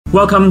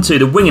Welcome to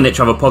the Winging It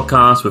Travel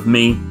podcast with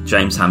me,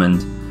 James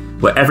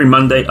Hammond, where every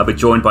Monday I'll be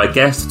joined by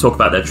guests to talk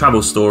about their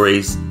travel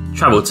stories,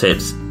 travel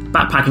tips,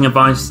 backpacking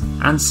advice,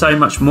 and so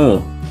much more.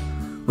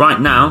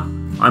 Right now,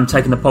 I'm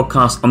taking the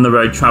podcast on the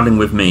road travelling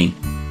with me,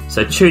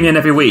 so tune in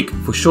every week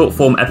for short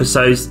form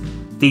episodes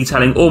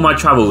detailing all my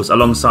travels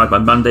alongside my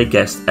Monday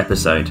guest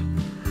episode.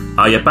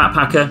 Are you a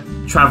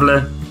backpacker,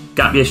 traveller,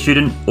 gap year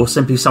student, or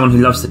simply someone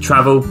who loves to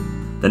travel?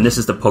 Then this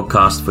is the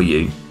podcast for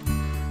you.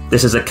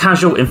 This is a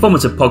casual,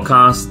 informative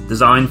podcast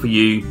designed for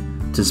you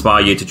to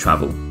inspire you to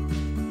travel.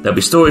 There'll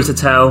be stories to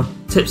tell,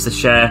 tips to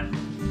share,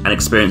 and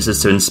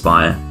experiences to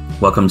inspire.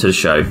 Welcome to the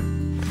show.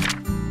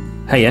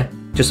 Hey,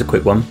 just a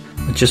quick one.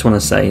 I just want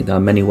to say there are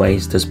many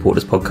ways to support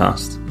this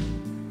podcast.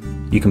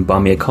 You can buy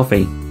me a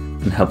coffee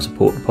and help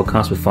support the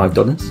podcast with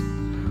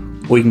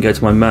 $5, or you can go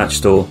to my merch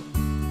store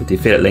with the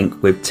affiliate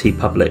link with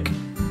TeePublic,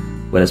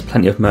 where there's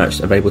plenty of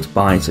merch available to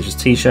buy, such as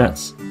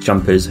t-shirts,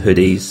 jumpers,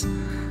 hoodies,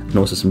 and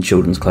also some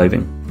children's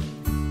clothing.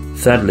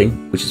 Thirdly,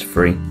 which is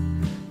free,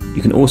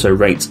 you can also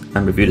rate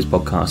and review this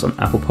podcast on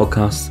Apple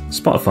Podcasts,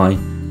 Spotify,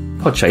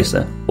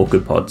 Podchaser, or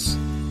Good Pods.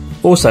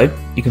 Also,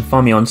 you can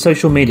find me on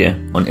social media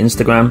on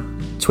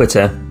Instagram,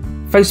 Twitter,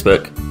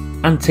 Facebook,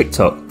 and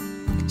TikTok.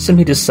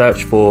 Simply just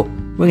search for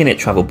Winging It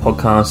Travel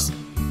Podcast,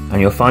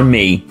 and you'll find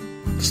me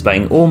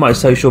displaying all my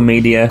social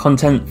media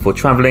content for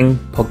travelling,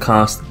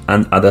 podcast,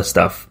 and other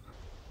stuff.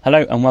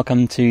 Hello, and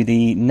welcome to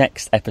the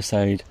next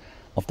episode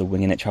of the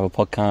Winging It Travel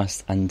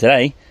Podcast, and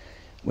today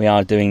we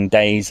are doing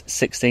days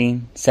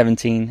 16,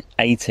 17,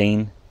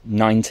 18,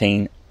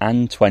 19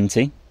 and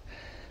 20,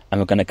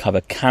 and we're going to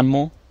cover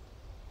Canmore,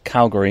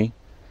 Calgary,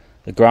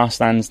 the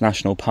Grasslands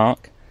National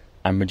Park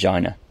and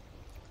Regina.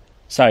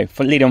 So,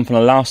 for leading on from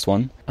the last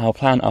one, our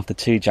plan after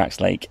 2 Jacks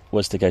Lake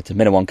was to go to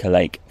Minnewanka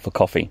Lake for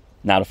coffee.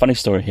 Now, the funny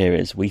story here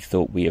is we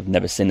thought we have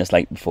never seen this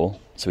lake before,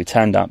 so we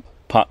turned up,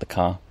 parked the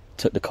car,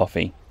 took the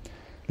coffee,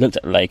 looked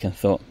at the lake and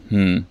thought,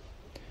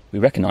 we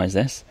recognise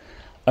this.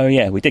 Oh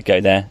yeah, we did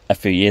go there a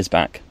few years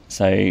back,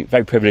 so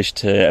very privileged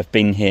to have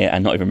been here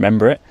and not even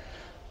remember it,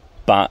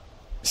 but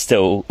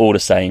still, all the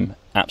same,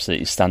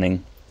 absolutely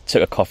stunning.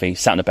 Took a coffee,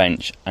 sat on the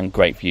bench, and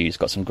great views,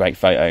 got some great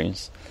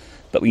photos.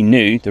 But we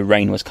knew the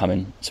rain was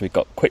coming, so we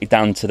got quickly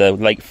down to the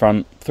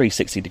lakefront,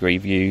 360-degree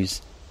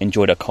views,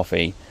 enjoyed our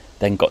coffee,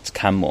 then got to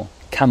Canmore.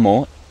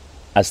 Canmore,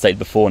 as stated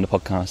before in the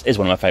podcast, is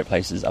one of my favourite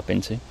places I've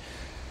been to,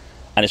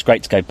 and it's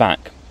great to go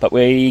back. But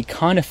we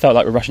kind of felt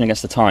like we're rushing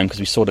against the time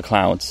because we saw the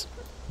clouds.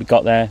 We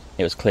got there,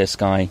 it was clear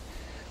sky,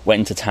 went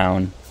into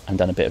town and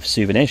done a bit of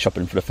souvenir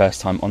shopping for the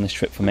first time on this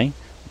trip for me.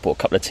 Bought a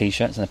couple of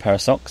t-shirts and a pair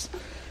of socks.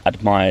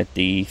 Admired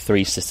the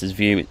Three Sisters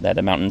view. They're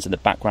the mountains in the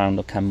background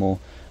of Canmore,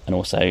 and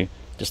also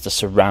just the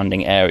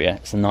surrounding area.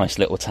 It's a nice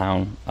little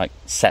town, like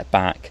set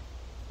back,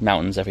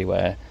 mountains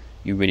everywhere.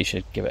 You really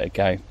should give it a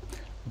go.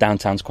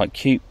 Downtown's quite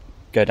cute.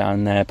 Go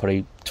down there,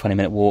 probably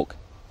 20-minute walk.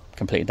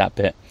 Completed that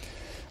bit.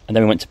 And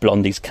then we went to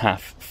Blondie's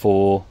Cafe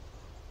for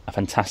a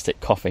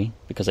fantastic coffee,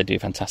 because they do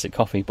fantastic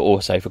coffee, but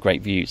also for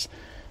great views.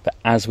 But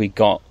as we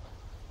got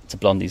to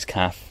Blondie's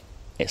Cafe,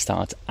 it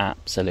started to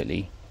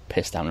absolutely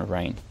piss down with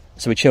rain.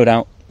 So we chilled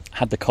out,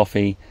 had the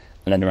coffee,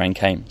 and then the rain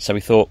came. So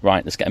we thought,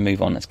 right, let's get a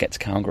move on, let's get to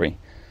Calgary.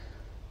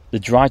 The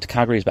drive to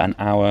Calgary is about an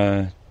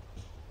hour,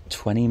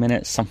 20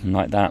 minutes, something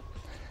like that.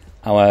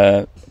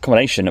 Our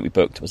accommodation that we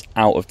booked was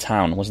out of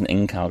town, it wasn't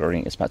in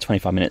Calgary. It's about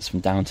 25 minutes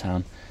from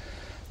downtown.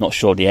 Not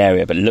sure the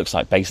area, but it looks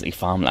like basically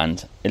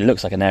farmland. It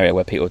looks like an area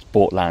where people have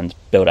bought land,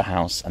 built a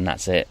house, and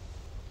that's it.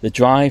 The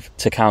drive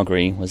to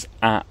Calgary was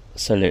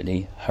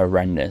absolutely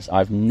horrendous.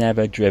 I've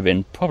never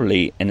driven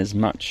probably in as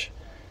much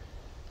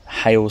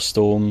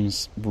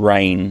hailstorms,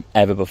 rain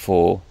ever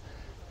before.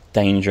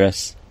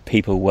 Dangerous.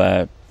 People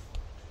were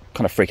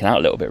kind of freaking out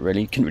a little bit,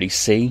 really. Couldn't really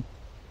see.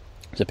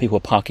 So people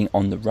were parking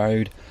on the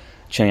road,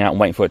 chilling out and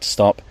waiting for it to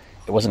stop.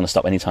 It wasn't going to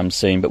stop anytime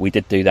soon, but we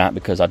did do that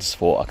because I just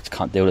thought, I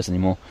can't deal with this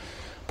anymore.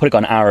 Probably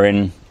got an hour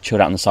in,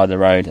 chilled out on the side of the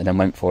road, and then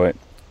went for it.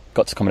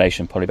 Got to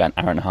accommodation probably about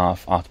an hour and a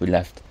half after we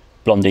left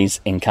Blondie's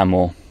in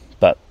Canmore,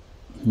 but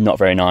not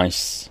very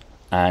nice,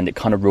 and it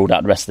kind of ruled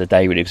out the rest of the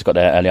day really, because I got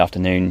there early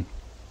afternoon,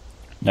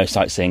 no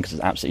sightseeing because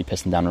it's absolutely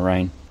pissing down the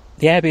rain.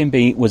 The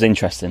Airbnb was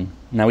interesting.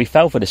 Now, we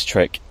fell for this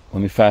trick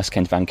when we first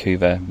came to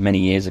Vancouver many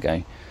years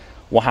ago.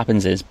 What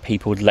happens is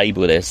people would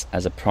label this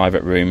as a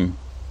private room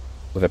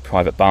with a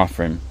private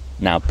bathroom.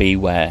 Now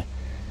beware,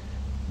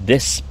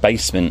 this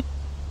basement,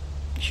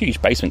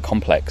 huge basement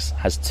complex,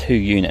 has 2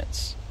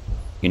 units,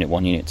 unit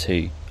 1, unit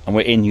 2, and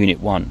we're in unit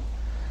 1.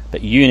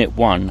 But unit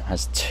 1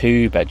 has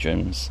 2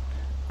 bedrooms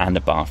and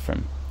a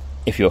bathroom.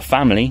 If you're a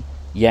family,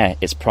 yeah,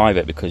 it's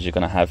private because you're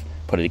going to have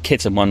probably the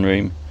kids in one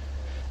room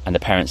and the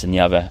parents in the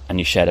other, and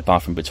you share the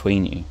bathroom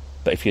between you.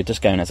 But if you're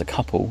just going as a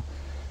couple,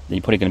 then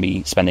you're probably going to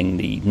be spending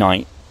the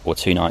night or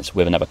 2 nights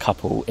with another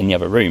couple in the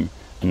other room,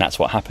 and that's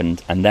what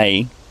happened, and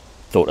they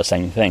thought the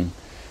same thing.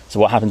 So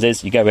what happens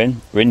is, you go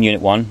in, we're in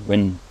unit 1, we're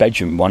in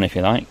bedroom 1 if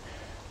you like,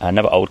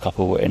 another old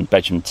couple were in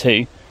bedroom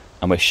 2,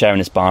 and we're sharing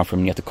this bathroom,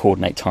 and you have to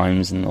coordinate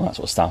times and all that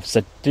sort of stuff.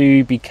 So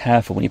do be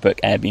careful when you book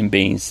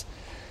Airbnbs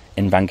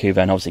in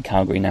Vancouver, and obviously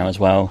Calgary now as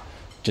well.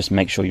 just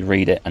make sure you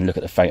read it and look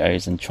at the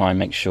photos, and try and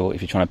make sure,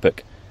 if you're trying to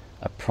book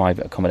a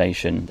private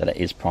accommodation, that it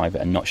is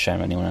private and not shared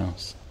with anyone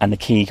else. And the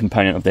key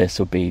component of this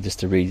will be just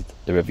to read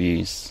the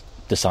reviews,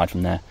 decide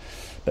from there,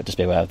 but just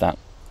be aware of that.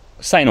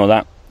 Saying all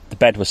that, the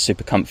bed was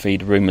super comfy,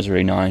 the room was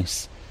really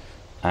nice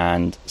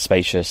and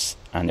spacious,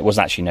 and it was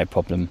actually no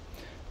problem.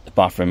 The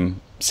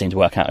bathroom seemed to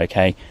work out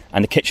okay,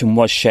 and the kitchen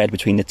was shared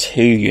between the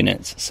 2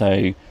 units,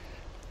 so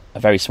a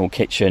very small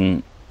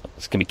kitchen.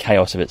 It's going to be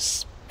chaos if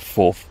it's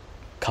 4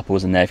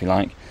 couples in there, if you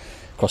like,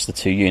 across the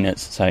 2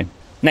 units. So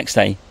next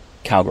day,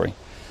 Calgary.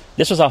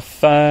 This was our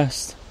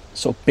first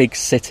sort of big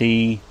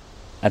city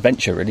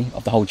adventure, really,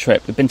 of the whole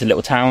trip. We've been to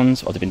little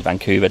towns, or they've been to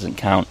Vancouver, doesn't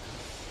count.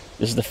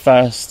 This is the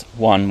first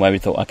one where we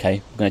thought,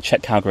 okay, we're going to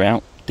check Calgary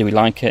out. Do we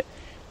like it?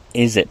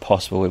 Is it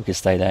possible we could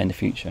stay there in the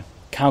future?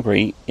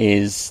 Calgary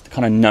is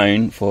kind of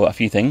known for a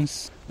few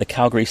things. The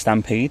Calgary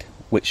Stampede,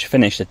 which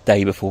finished the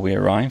day before we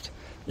arrived.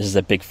 This is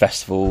a big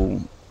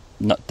festival.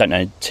 Don't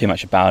know too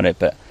much about it,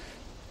 but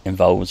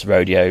involves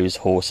rodeos,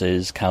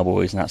 horses,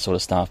 cowboys and that sort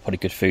of stuff. Probably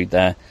good food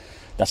there.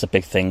 That's a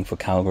big thing for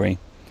Calgary.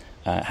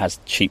 It has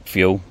cheap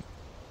fuel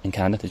in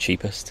Canada, the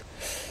cheapest.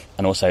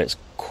 And also it's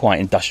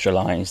quite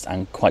industrialised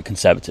and quite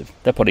conservative.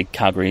 They're probably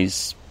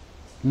Calgary's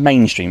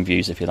mainstream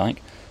views, if you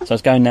like. So I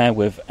was going there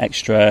with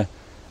extra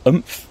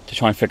oomph to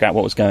try and figure out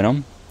what was going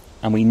on.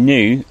 And we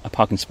knew a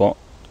parking spot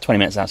 20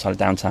 minutes outside of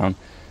downtown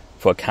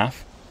for a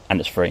cafe,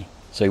 and it's free.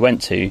 So we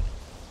went to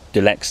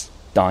Deluxe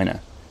Diner.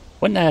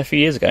 Went there a few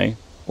years ago,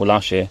 or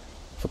last year,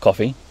 for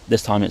coffee.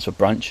 This time it's for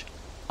brunch.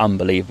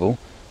 Unbelievable.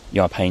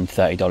 You are paying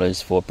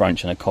 $30 for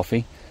brunch and a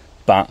coffee,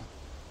 but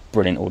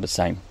brilliant all the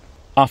same.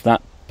 After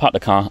that, parked the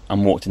car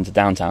and walked into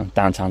downtown.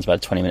 Downtown's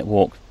about a 20-minute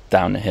walk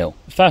down the hill.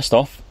 First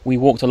off, we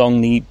walked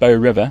along the Bow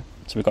River.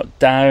 So we got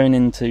down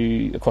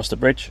across the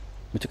bridge.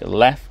 We took a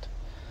left,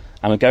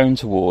 and we're going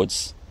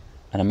towards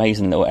an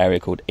amazing little area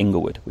called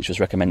Inglewood, which was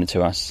recommended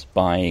to us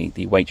by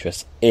the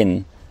waitress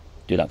in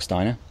Deluxe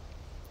Diner.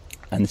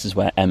 And this is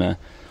where Emma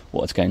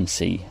wanted to go and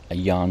see a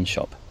yarn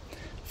shop.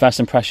 First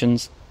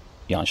impressions,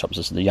 yarn shop was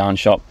just the yarn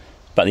shop,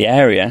 but the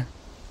area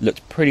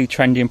looked pretty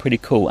trendy and pretty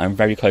cool and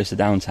very close to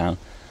downtown.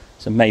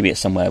 So maybe it's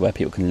somewhere where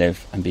people can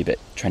live and be a bit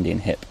trendy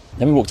and hip.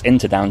 Then we walked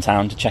into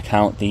downtown to check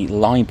out the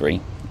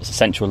library. It's a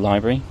central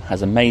library,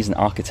 has amazing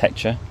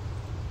architecture,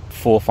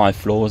 4 or 5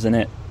 floors in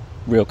it,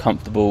 real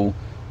comfortable,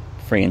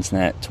 free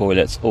internet,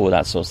 toilets, all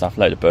that sort of stuff,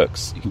 load of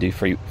books. You can do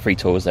free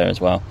tours there as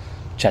well.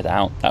 Check that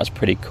out, that was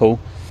pretty cool.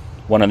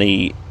 One of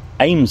the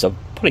aims of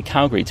probably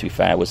Calgary, to be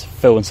fair, was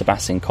Phil and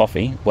Sebastian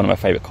Coffee, one of my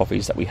favourite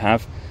coffees that we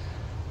have.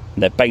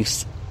 They're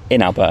based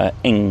in Alberta,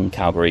 in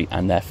Calgary,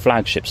 and their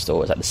flagship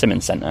store is at the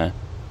Simmons Centre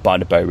by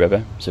the Bow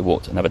River, so we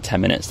walked another 10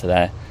 minutes to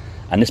there.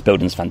 And this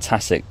building's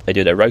fantastic. They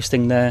do their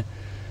roasting there,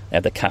 they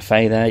have the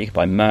cafe there, you can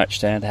buy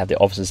merch there, they have the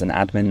offices and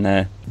admin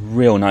there.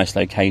 Real nice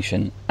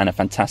location and a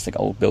fantastic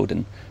old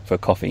building for a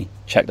coffee.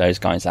 Check those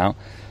guys out.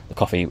 The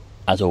coffee,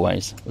 as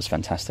always, was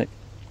fantastic.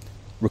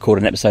 Record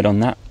an episode on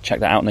that.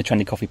 Check that out on the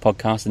Trendy Coffee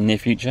podcast in the near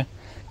future.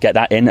 Get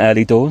that in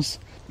early doors.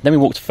 Then we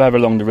walked further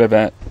along the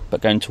river, but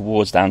going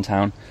towards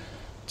downtown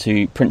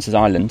to Prince's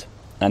Island.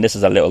 And this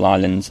is a little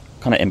island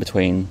kind of in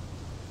between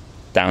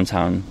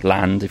downtown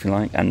land, if you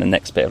like, and the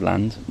next bit of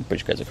land. The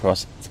bridge goes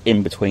across. It's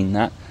in between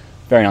that.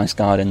 Very nice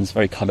gardens,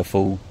 very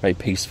colourful, very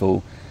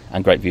peaceful,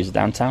 and great views of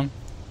downtown.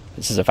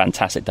 This is a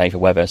fantastic day for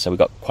weather, so we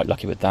got quite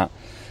lucky with that.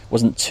 It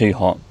wasn't too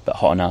hot, but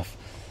hot enough,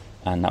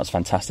 and that was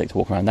fantastic to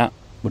walk around that.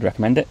 Would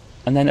recommend it.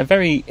 And then a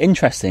very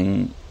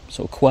interesting,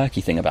 sort of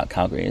quirky thing about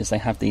Calgary is they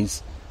have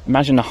these,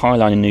 imagine the High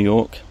Line in New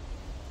York,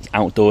 it's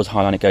outdoors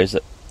High Line, it goes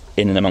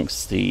in and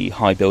amongst the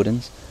high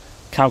buildings.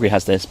 Calgary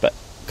has this, but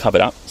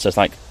covered up, so it's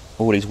like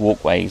all these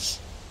walkways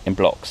in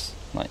blocks,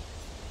 like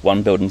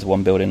one building to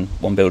one building,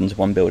 one building to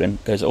one building,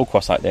 goes all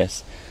across like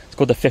this. It's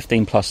called the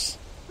 15 plus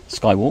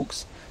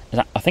Skywalks.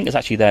 I think it's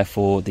actually there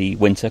for the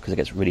winter because it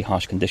gets really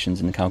harsh conditions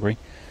in Calgary.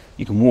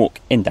 You can walk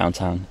in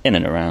downtown, in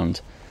and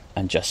around,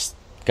 and just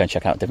go and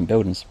check out different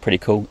buildings. Pretty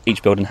cool.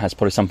 Each building has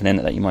probably something in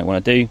it that you might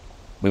want to do.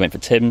 We went for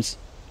Tim's,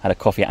 had a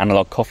coffee,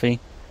 Analog Coffee.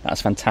 That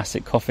was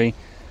fantastic coffee.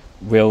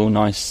 Real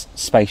nice,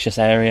 spacious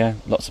area.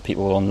 Lots of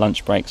people on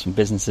lunch breaks from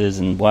businesses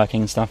and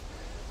working and stuff.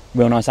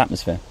 Real nice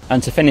atmosphere.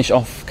 And to finish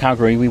off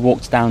Calgary, we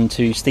walked down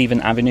to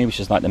Stephen Avenue, which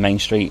is like the main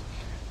street,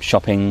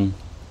 shopping,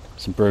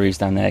 some breweries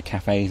down there,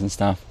 cafes and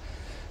stuff.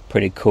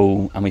 Pretty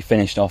cool. And we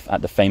finished off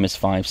at the famous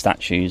 5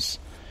 statues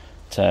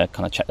to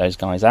kind of check those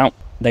guys out.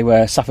 They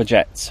were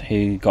suffragettes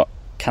who got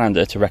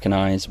Canada to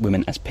recognise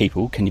women as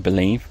people, can you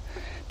believe?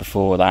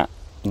 Before that,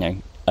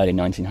 early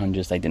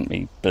 1900s, they didn't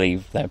really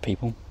believe they were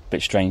people. A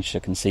bit strange to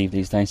conceive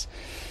these days.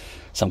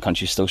 Some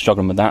countries still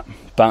struggling with that.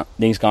 But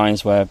these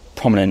guys were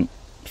prominent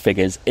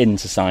figures in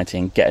society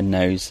and getting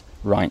those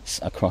rights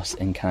across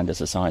in Canada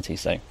society.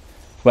 So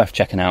worth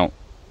checking out,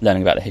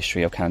 learning about the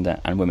history of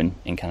Canada and women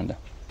in Canada.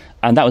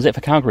 And that was it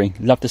for Calgary.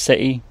 Loved the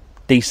city,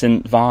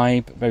 decent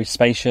vibe, very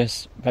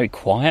spacious, very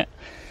quiet.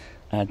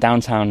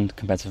 Downtown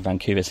compared to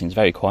Vancouver seems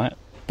very quiet,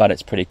 but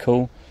it's pretty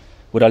cool.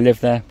 Would I live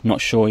there? Not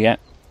sure yet.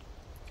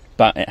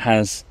 But it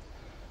has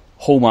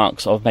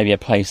hallmarks of maybe a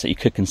place that you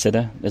could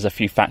consider. There's a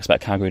few facts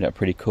about Calgary that are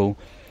pretty cool.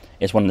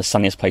 It's one of the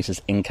sunniest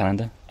places in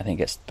Canada. I think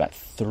it's about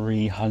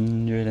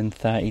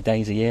 330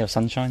 days a year of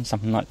sunshine,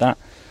 something like that.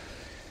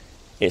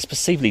 It's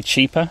perceivably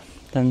cheaper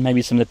than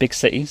maybe some of the big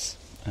cities,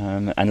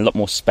 and a lot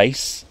more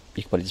space.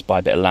 You could probably just buy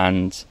a bit of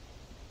land,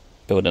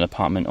 build an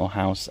apartment or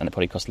house, and it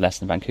probably costs less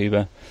than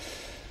Vancouver.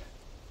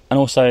 And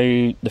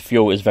also the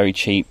fuel is very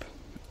cheap,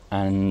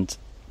 and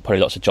probably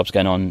lots of jobs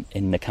going on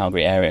in the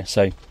Calgary area.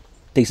 So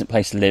decent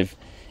place to live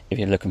if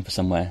you're looking for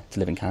somewhere to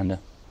live in Canada.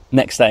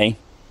 Next day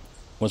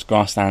was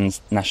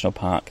Grasslands National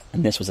Park,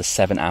 and this was a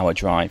 7-hour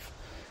drive.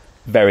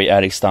 Very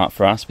early start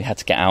for us. We had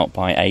to get out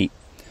by 8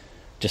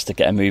 just to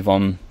get a move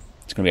on.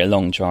 It's going to be a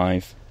long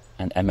drive,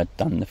 and Emma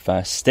done the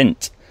first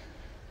stint.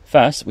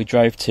 First, we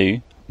drove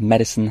to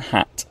Medicine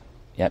Hat.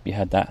 Yep, you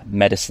heard that,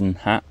 Medicine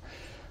Hat.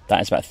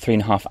 That is about a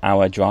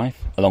 3.5-hour drive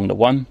along the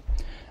one.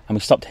 And we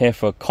stopped here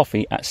for a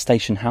coffee at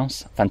Station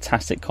House.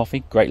 Fantastic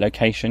coffee, great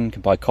location. You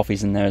can buy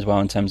coffees in there as well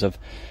in terms of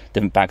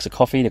different bags of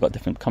coffee. They've got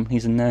different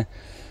companies in there.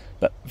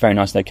 But very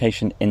nice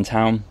location in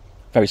town.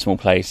 Very small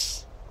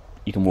place.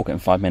 You can walk it in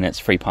 5 minutes.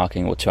 Free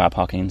parking or 2-hour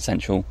parking in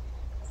Central.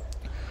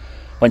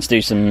 Went to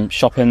do some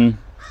shopping.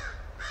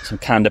 Some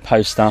Canada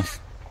Post stuff.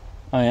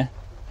 Oh yeah.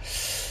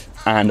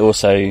 And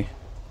also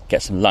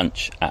get some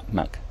lunch at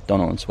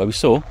McDonald's, where we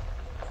saw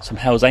some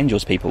Hells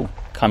Angels people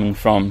coming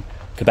from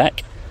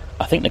Quebec.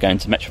 I think they're going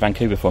to Metro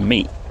Vancouver for a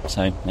meet.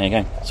 So there you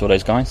go, saw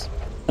those guys.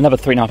 Another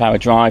 3.5-hour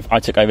drive I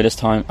took over this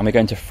time, and we're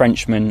going to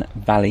Frenchman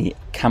Valley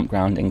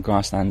Campground in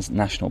Grasslands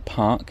National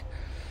Park.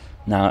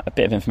 Now, a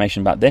bit of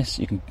information about this.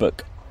 You can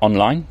book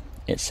online.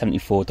 It's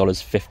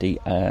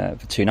 $74.50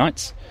 for 2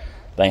 nights.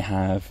 They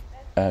have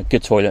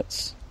good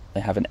toilets. They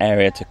have an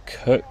area to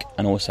cook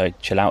and also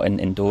chill out in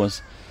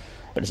indoors.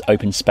 But it's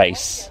open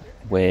space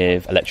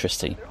with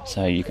electricity,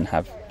 so you can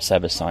have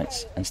service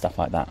sites and stuff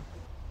like that.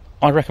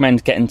 I'd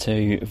recommend getting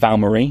to Val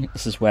Marie.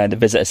 This is where the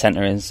visitor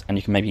centre is, and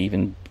you can maybe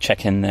even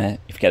check in there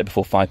if you get it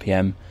before 5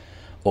 p.m,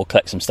 or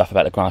collect some stuff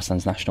about the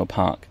Grasslands National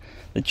Park.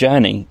 The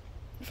journey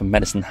from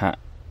Medicine Hat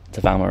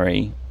to Val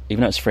Marie,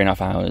 even though it's 3.5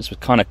 hours, we're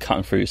kind of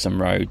cutting through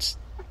some roads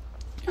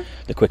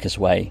the quickest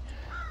way,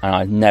 and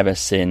I've never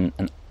seen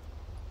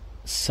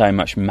so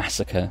much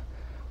massacre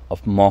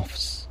of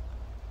moths,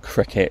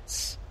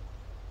 crickets,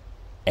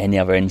 any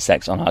other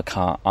insects on our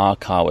car. Our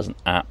car was an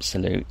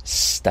absolute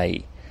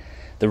state.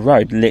 The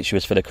road literally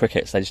was full of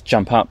crickets. They just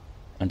jump up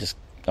and just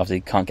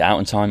obviously can't get out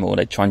in time, or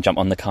they try and jump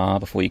on the car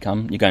before you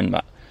come. You're going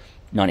about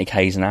 90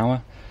 k's an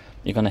hour.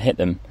 You're going to hit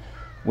them.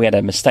 We had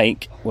a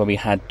mistake where we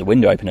had the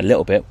window open a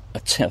little bit. I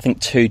think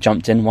 2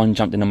 jumped in. 1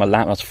 jumped in on my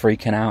lap. I was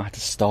freaking out. I had to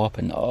stop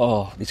and,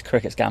 these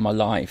crickets get out of my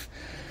life.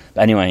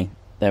 But anyway,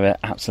 they were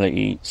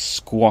absolutely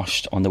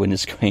squashed on the window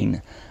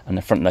screen and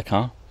the front of the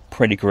car.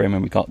 Pretty grim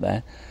when we got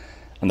there.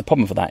 And the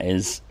problem for that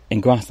is, in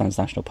Grasslands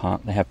National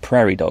Park, they have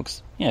prairie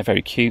dogs. Yeah,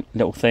 very cute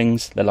little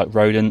things. They're like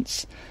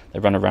rodents. They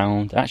run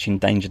around. They're actually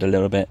endangered a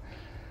little bit.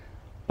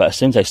 But as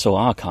soon as they saw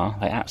our car,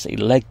 they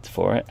absolutely legged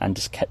for it and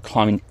just kept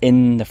climbing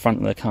in the front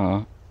of the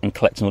car and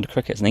collecting all the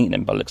crickets and eating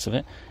them by the looks of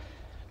it.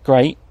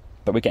 Great,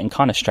 but we're getting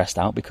kind of stressed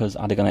out because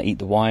are they going to eat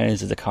the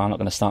wires? Is the car not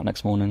going to start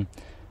next morning?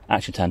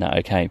 Actually turned out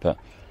okay, but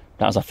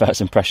that was our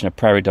first impression of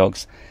prairie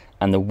dogs.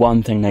 And the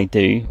one thing they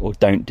do or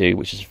don't do,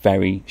 which is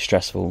very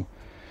stressful,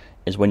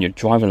 is when you're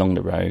driving along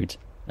the road,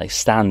 they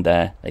stand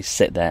there, they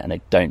sit there, and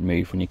they don't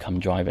move when you come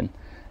driving.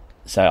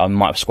 So I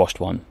might have squashed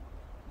one.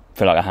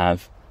 Feel like I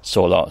have.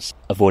 Saw lots,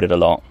 avoided a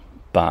lot,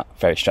 but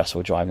very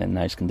stressful driving in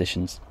those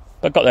conditions.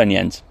 But got there in the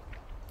end.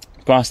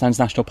 Grasslands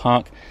National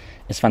Park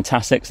is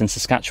fantastic. It's in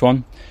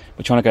Saskatchewan.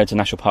 We're trying to go to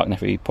National Park in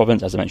every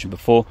province, as I mentioned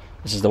before.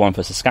 This is the one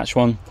for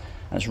Saskatchewan,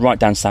 and it's right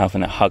down south,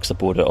 and it hugs the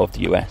border of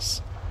the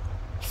US.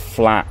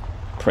 Flat,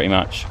 pretty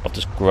much, of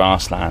just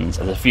grasslands.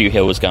 There's a few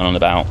hills going on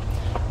about,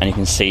 and you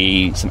can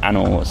see some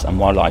animals and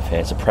wildlife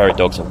here. So prairie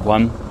dogs are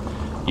one.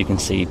 You can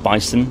see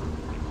bison.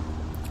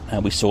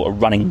 We saw a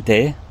running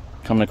deer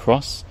coming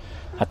across.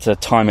 Had to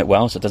time it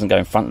well so it doesn't go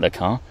in front of the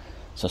car.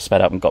 So I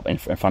sped up and got in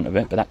front of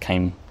it, but that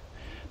came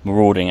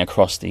marauding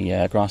across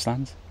the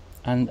grasslands.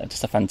 And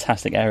just a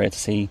fantastic area to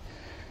see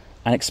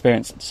and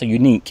experience. It's a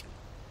unique,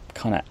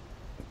 kind of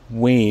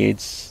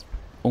weird,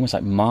 almost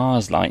like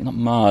Mars-like. Not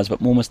Mars,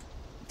 but almost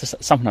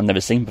just something I've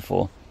never seen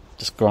before.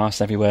 Just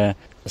grass everywhere,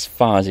 as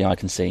far as the eye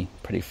can see,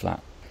 pretty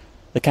flat.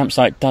 The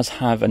campsite does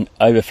have an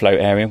overflow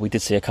area. We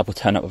did see a couple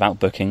turn up without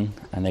booking,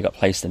 and they got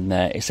placed in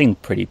there. It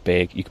seemed pretty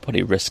big. You could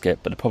probably risk it,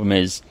 but the problem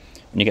is,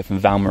 when you get from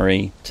Val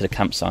Marie to the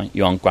campsite,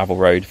 you're on gravel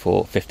road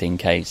for 15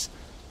 k's.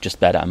 Just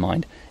bear that in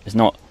mind. It's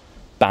not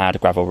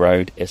bad gravel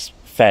road. It's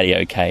fairly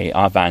okay.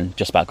 Our van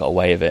just about got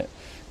away with it.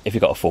 If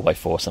you've got a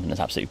 4x4 or something, that's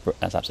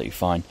absolutely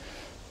fine.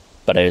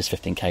 But there is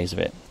 15 k's of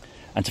it.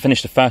 And to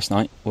finish the first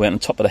night, we went on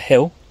top of the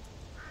hill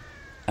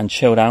and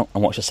chilled out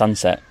and watched the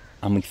sunset.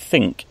 And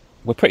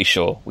we're pretty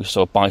sure we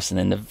saw bison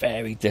in the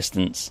very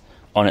distance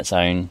on its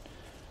own,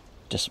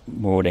 just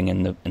marauding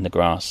in the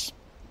grass,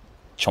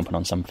 chomping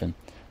on something.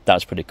 That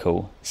was pretty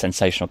cool.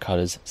 Sensational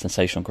colours,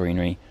 sensational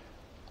greenery,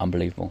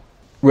 unbelievable.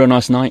 Real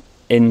nice night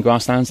in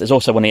Grasslands. There's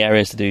also one of the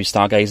areas to do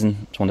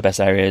stargazing. It's one of the best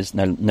areas.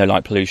 No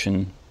light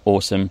pollution.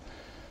 Awesome.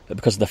 But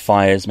because of the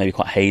fires, maybe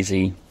quite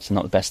hazy, so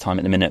not the best time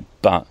at the minute,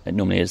 but it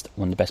normally is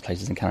one of the best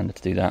places in Canada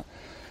to do that.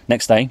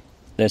 Next day,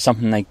 there's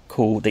something they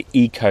call the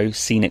Eco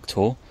Scenic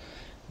Tour.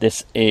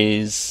 This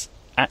is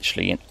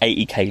actually an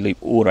 80k loop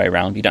all the way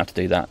around. You don't have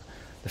to do that.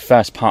 The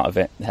first part of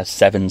it has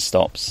 7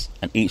 stops,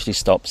 and each of these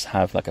stops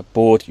have like a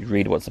board. You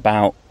read what's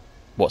about,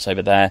 what's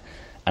over there,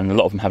 and a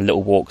lot of them have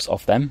little walks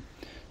off them.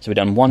 So we've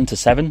done 1 to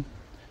 7,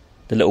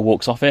 the little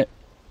walks off it,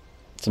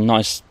 some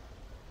nice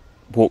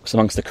walks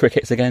amongst the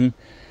crickets again,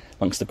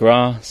 amongst the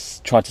grass,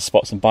 tried to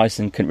spot some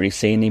bison, couldn't really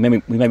see any.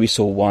 We maybe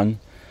saw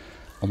one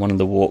on one of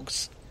the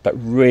walks, but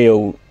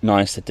real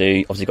nice to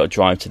do. Obviously got to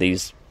drive to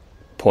these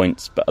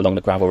points, but along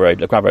the gravel road.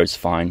 The gravel road's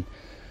fine,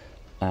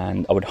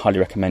 and I would highly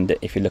recommend it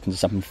if you're looking for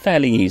something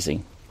fairly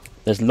easy.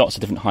 There's lots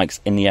of different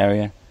hikes in the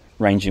area,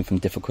 ranging from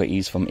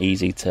difficulties from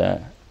easy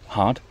to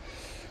hard,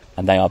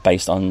 and they are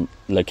based on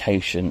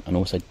location and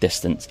also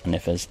distance, and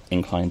if there's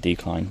incline and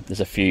decline. There's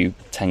a few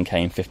 10k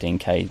and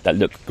 15k that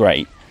look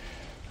great,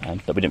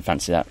 but we didn't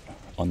fancy that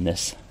on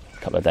this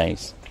couple of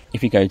days.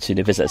 If you go to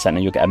the visitor centre,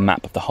 you'll get a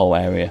map of the whole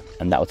area,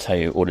 and that will tell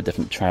you all the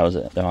different trails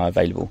that are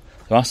available.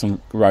 There are some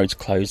roads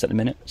closed at the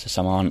minute, so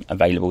some aren't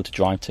available to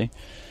drive to,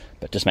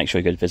 but just make sure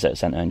you go to the visitor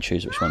centre and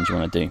choose which ones you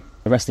want to do.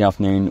 The rest of the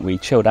afternoon we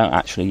chilled out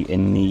actually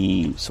in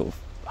the sort of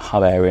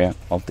hub area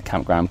of the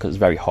campground because it was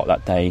very hot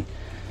that day.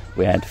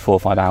 We had 4 or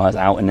 5 hours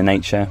out in the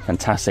nature,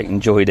 fantastic,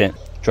 enjoyed it,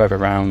 drove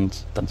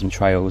around, done some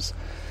trails,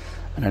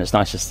 and then it's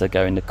nice just to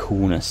go in the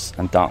coolness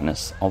and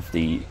darkness of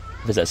the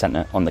visitor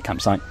centre on the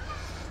campsite,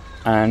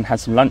 and had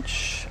some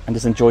lunch and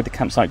just enjoyed the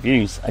campsite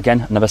views.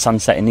 Again, another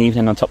sunset in the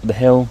evening on top of the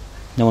hill.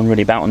 No one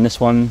really about on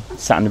this one.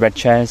 Sat in the red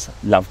chairs,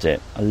 loved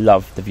it. I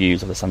love the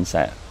views of the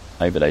sunset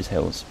over those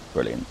hills,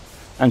 brilliant.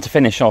 And to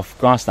finish off,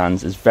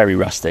 Grasslands is very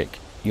rustic.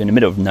 You're in the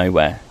middle of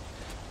nowhere,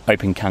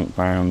 open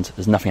campground,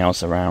 there's nothing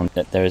else around.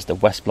 There is the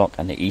west block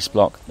and the east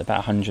block, about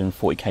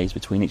 140 k's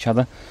between each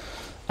other,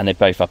 and they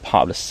both are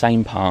part of the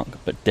same park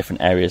but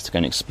different areas to go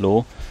and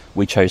explore.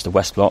 We chose the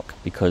west block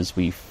because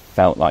we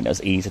felt like it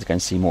was easier to go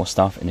and see more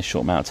stuff in a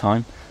short amount of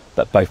time,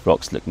 but both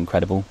blocks look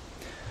incredible.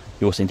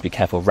 You also need to be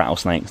careful of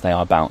rattlesnakes, they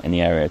are about in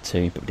the area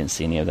too, but we didn't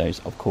see any of those,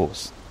 of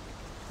course.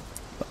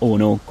 But all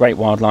in all, great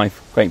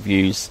wildlife, great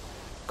views,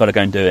 got to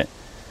go and do it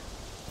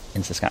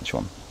in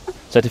Saskatchewan.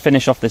 So to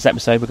finish off this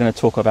episode, we're going to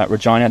talk about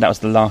Regina. That was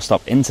the last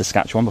stop in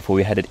Saskatchewan before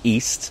we headed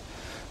east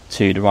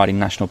to the Grasslands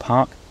National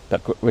Park.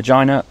 But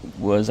Regina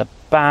was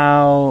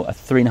about a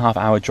 3.5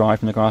 hour drive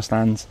from the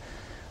Grasslands.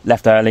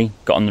 Left early,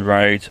 got on the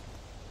road,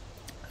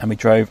 and we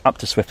drove up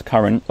to Swift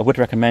Current. I would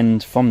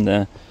recommend from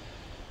the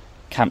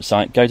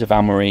campsite, go to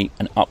Valmarie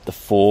and up the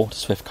 4 to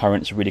Swift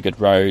Current. It's a really good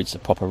road, it's a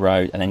proper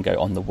road, and then go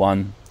on the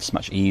 1. It's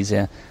much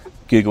easier.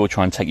 Google will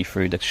try and take you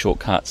through the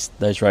shortcuts.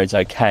 Those roads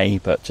are okay,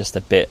 but just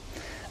a bit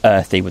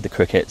earthy with the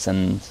crickets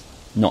and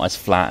not as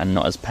flat and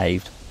not as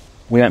paved.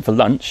 We went for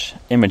lunch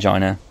in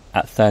Regina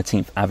at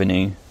 13th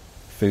Avenue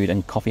Food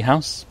and Coffee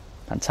House.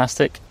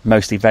 Fantastic.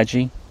 Mostly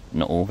veggie,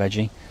 not all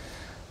veggie,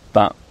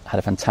 but had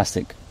a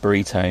fantastic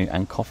burrito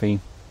and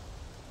coffee.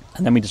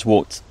 And then we just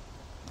walked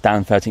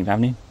down 13th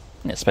Avenue.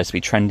 It's supposed to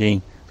be trendy.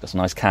 It's got some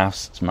nice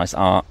cafes, some nice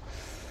art,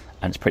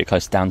 and it's pretty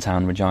close to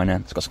downtown Regina.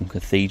 It's got some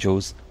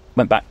cathedrals.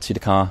 Went back to the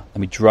car and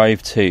we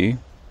drove to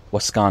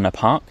Wascana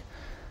Park.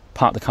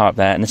 Parked the car up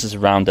there, and this is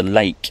around the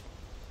lake,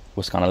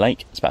 Wascana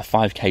Lake. It's about a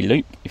 5k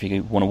loop if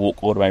you want to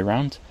walk all the way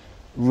around.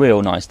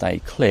 Real nice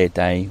day, clear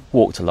day.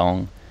 Walked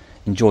along,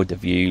 enjoyed the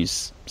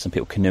views. Some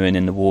people canoeing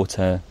in the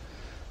water,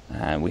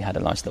 and we had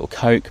a nice little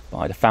Coke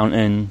by the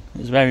fountain.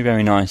 It was very,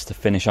 very nice to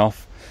finish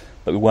off.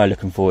 But we were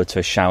looking forward to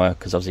a shower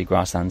because obviously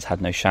Grasslands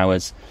had no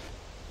showers.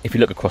 If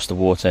you look across the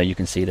water, you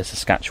can see the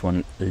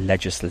Saskatchewan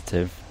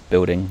Legislative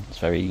Building. It's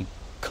very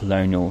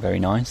colonial, very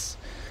nice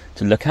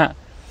to look at.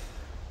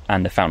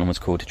 And the fountain was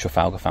called the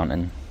Trafalgar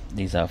Fountain.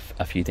 These are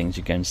a few things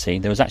you go and see.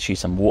 There was actually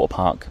some water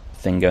park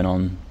thing going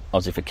on,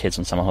 obviously for kids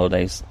on summer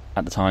holidays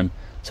at the time.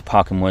 So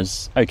parking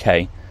was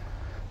okay,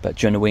 but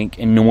during the week,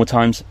 in normal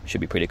times, it should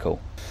be pretty cool.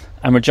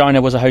 And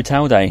Regina was a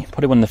hotel day.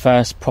 Probably one of the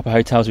first proper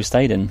hotels we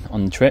stayed in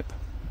on the trip.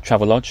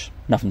 Travel Lodge,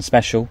 nothing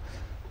special,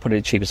 probably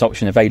the cheapest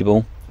option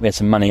available. We had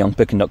some money on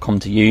booking.com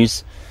to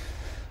use,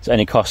 so it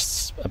only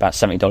costs about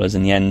 $70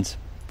 in the end.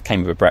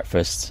 Came with a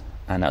breakfast,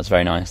 and that was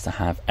very nice to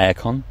have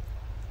aircon,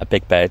 a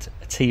big bed,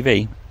 a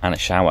TV and a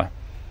shower.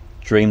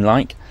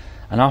 Dreamlike.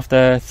 And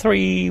after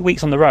 3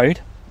 weeks on the road,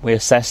 we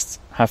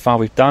assessed how far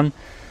we've done,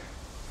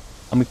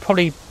 and we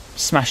probably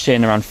smashed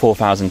in around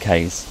 4,000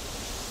 k's,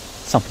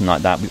 something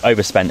like that. We've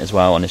overspent as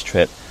well on this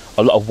trip,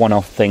 a lot of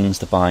one-off things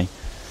to buy.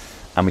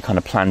 And we kind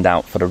of planned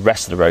out for the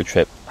rest of the road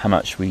trip how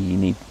much we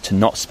need to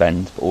not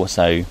spend, but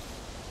also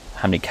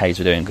how many Ks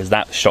we're doing, because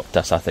that shocked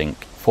us, I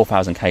think.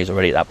 4,000 Ks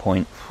already at that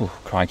point. Whew,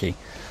 crikey.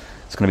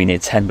 It's going to be near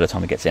 10 by the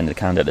time we get to the end of the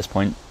calendar at this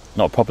point.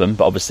 Not a problem,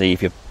 but obviously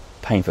if you're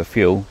paying for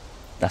fuel,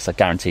 that's a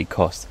guaranteed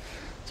cost.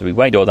 So we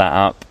weighed all that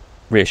up,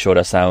 reassured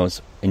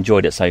ourselves,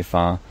 enjoyed it so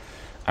far,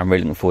 and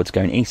really looking forward to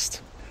going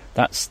east.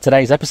 That's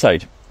today's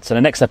episode. So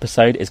the next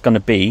episode is going to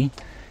be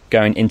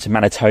going into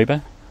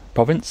Manitoba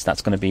province.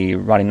 That's going to be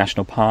Regina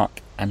National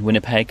Park and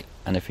Winnipeg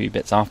and a few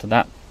bits after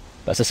that.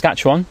 But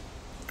Saskatchewan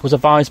was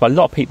advised by a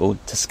lot of people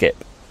to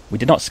skip. We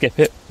did not skip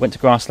it, went to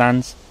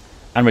Grasslands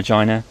and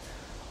Regina.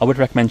 I would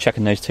recommend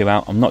checking those two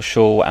out. I'm not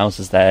sure what else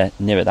is there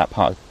near that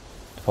part of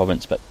the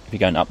province, but if you're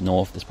going up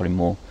north, there's probably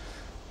more.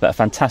 But a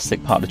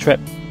fantastic part of the trip.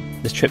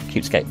 This trip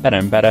keeps getting better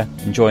and better,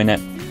 enjoying it.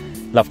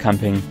 Love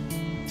camping.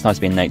 It's nice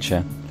to be in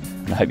nature.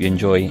 And I hope you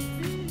enjoy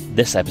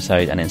this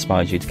episode and it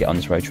inspires you to get on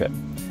this road trip.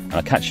 And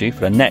I'll catch you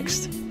for the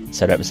next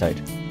solo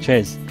episode.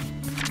 Cheers.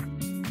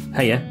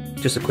 Hey,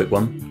 just a quick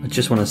one. I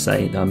just want to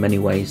say there are many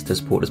ways to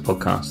support this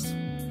podcast.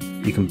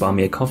 You can buy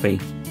me a coffee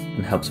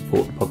and help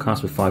support the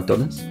podcast with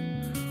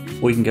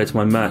 $5. Or you can go to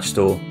my merch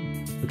store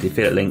with the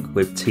affiliate link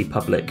with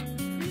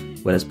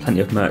TeePublic, where there's plenty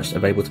of merch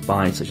available to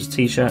buy, such as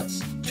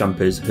t-shirts,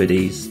 jumpers,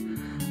 hoodies,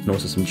 and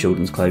also some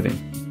children's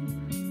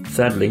clothing.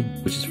 Thirdly,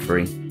 which is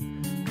free,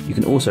 you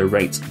can also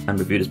rate and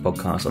review this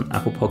podcast on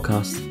Apple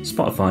Podcasts,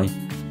 Spotify,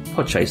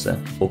 Podchaser,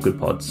 or Good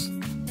Pods.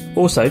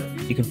 Also,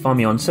 you can find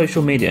me on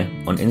social media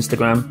on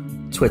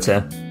Instagram,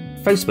 Twitter,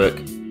 Facebook,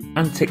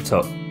 and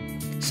TikTok.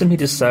 Simply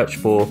just search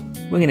for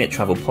Winging It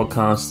Travel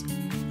Podcast,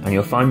 and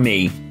you'll find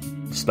me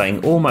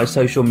displaying all my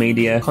social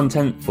media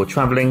content for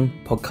travelling,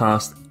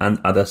 podcast, and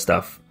other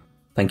stuff.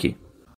 Thank you.